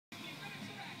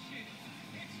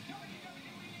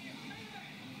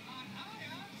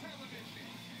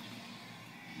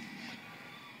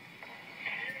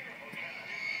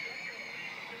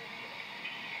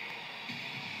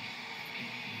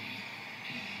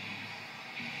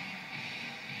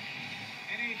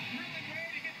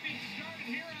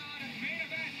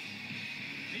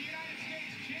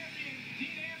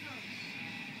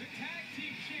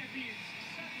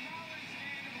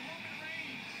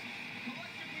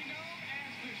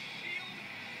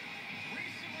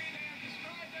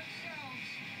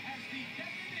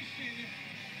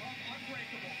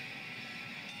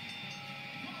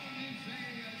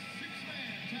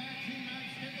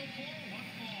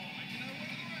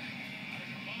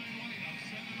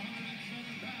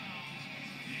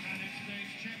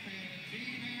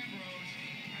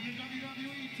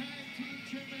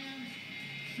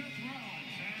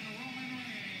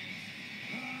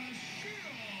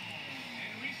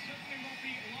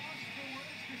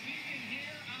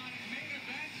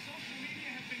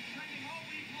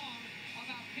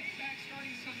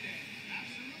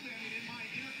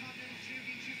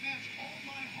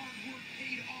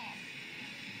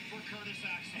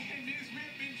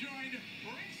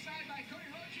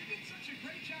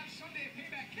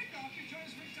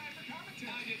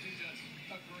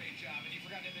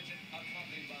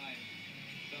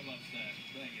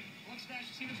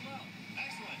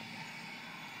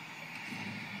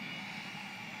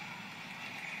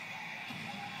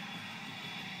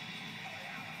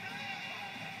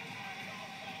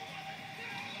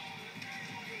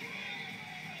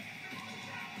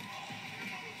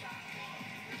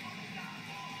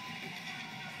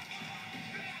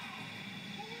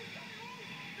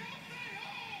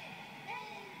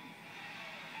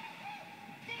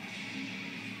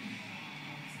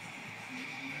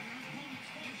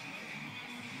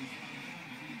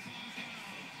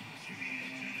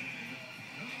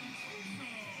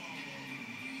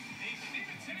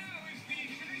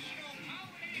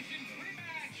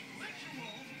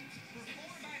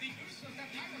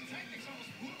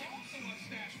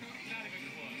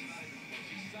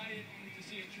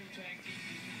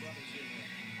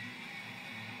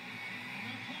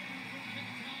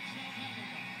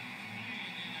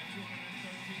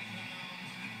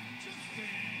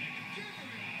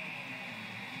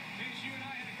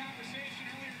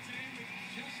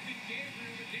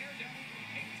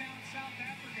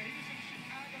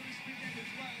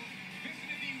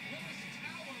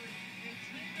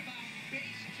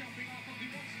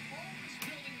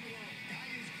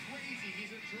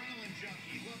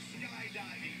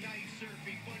skydiving, knife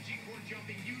surfing, bungee cord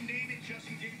jumping, you name it,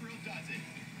 Justin Gabriel does it.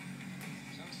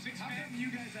 So How come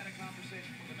you guys had a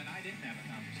conversation with him and I didn't have a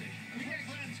conversation? We're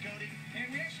friends, Cody.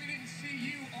 And we actually didn't see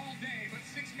you all day, but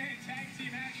six-man tag team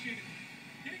action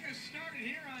getting us started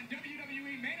here on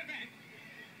WWE Main Event.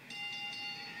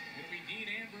 It'll be Dean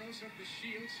Ambrose of The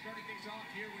Shield starting things off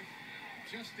here with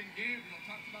Justin Gabriel.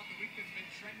 Talked about the week that's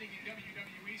been trending in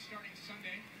WWE starting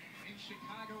Sunday in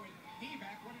Chicago and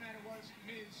Payback. What a night it was,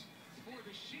 Miz, for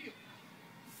The Shield.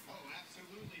 Oh,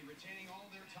 absolutely. Retaining all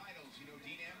their titles. You know,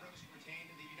 Dean Ambrose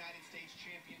retained the United States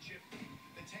Championship.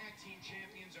 The tag team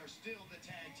champions are still the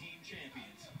tag team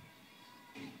champions.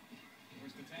 Of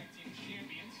course, the tag team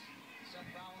champions, Seth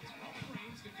Rollins, Roman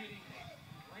Reigns defeating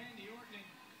Randy Orton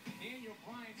and Daniel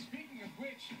Bryan. Speaking of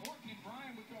which, Orton and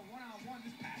Bryan would go one-on-one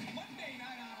this past Monday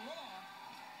night on Raw.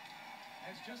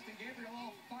 As Justin Gabriel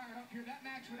all fired up here, that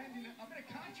match would end in a bit of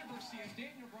controversy as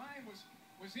Daniel Bryan was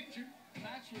injured. The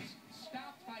match was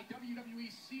stopped by WWE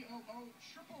COO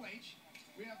Triple H.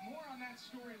 We have more on that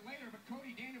story later, but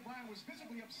Cody, Daniel Bryan was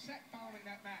visibly upset following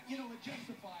that match. You know,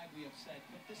 justifiably upset,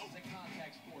 but this is a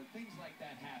contact sport. Things like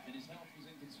that happen. His health was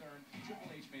in concern.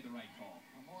 Triple H made the right call.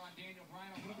 More on Daniel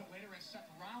Bryan a little bit later as Seth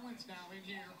Rollins now in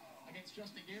here against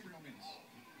Justin Gabriel.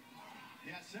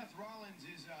 Yeah, Seth Rollins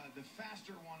is the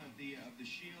faster one of the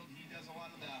Shield. He does a lot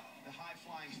of the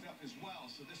high-flying stuff as well.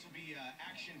 So this will be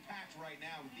action-packed right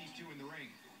now with these two in the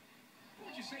ring. What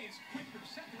would you say is quicker,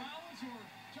 Seth Rollins or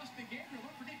Justin Gabriel?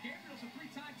 Don't forget, Gabriel's a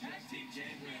three-time tag team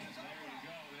champion. There you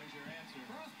go. There's your answer.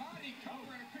 Crossbody cover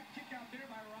and a quick kick out there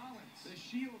by Rollins. The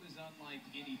Shield is unlike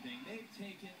anything. They've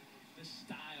taken the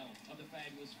style of the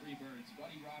Fabulous Freebirds,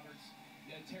 Buddy Roberts,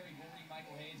 Terry Gordy,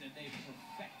 Michael Hayes, and they've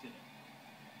perfected it.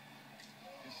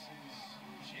 This is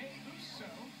Jey Uso.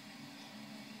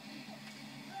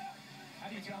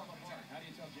 How do you tell them apart? How do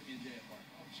you tell Jimmy and Jey apart?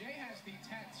 Well, Jey has the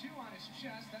tattoo on his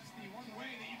chest. That's the one way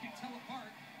that you can tell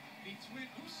apart the twin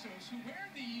Usos who wear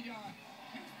the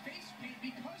new face paint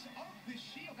because of the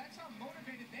Shield. That's how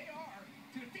motivated they are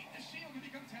to defeat the Shield and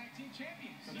become tag team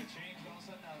champions. So they're changed all of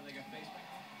a sudden now that they got face paint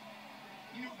on?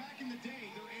 You know, back in the day,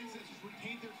 their ancestors would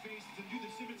paint their faces and do the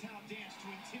Civital dance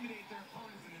to intimidate their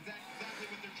opponents, and that's exactly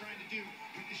what they're trying to do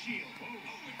with the Shield. Oh,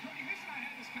 and Cody, Miz and I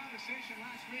had this conversation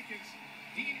last week as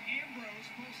Dean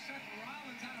Ambrose pulls Seth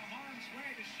Rollins out of harm's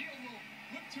way. The Shield will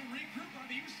look to regroup. Are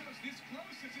the Usos this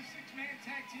close as a six-man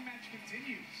tag team match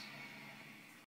continues?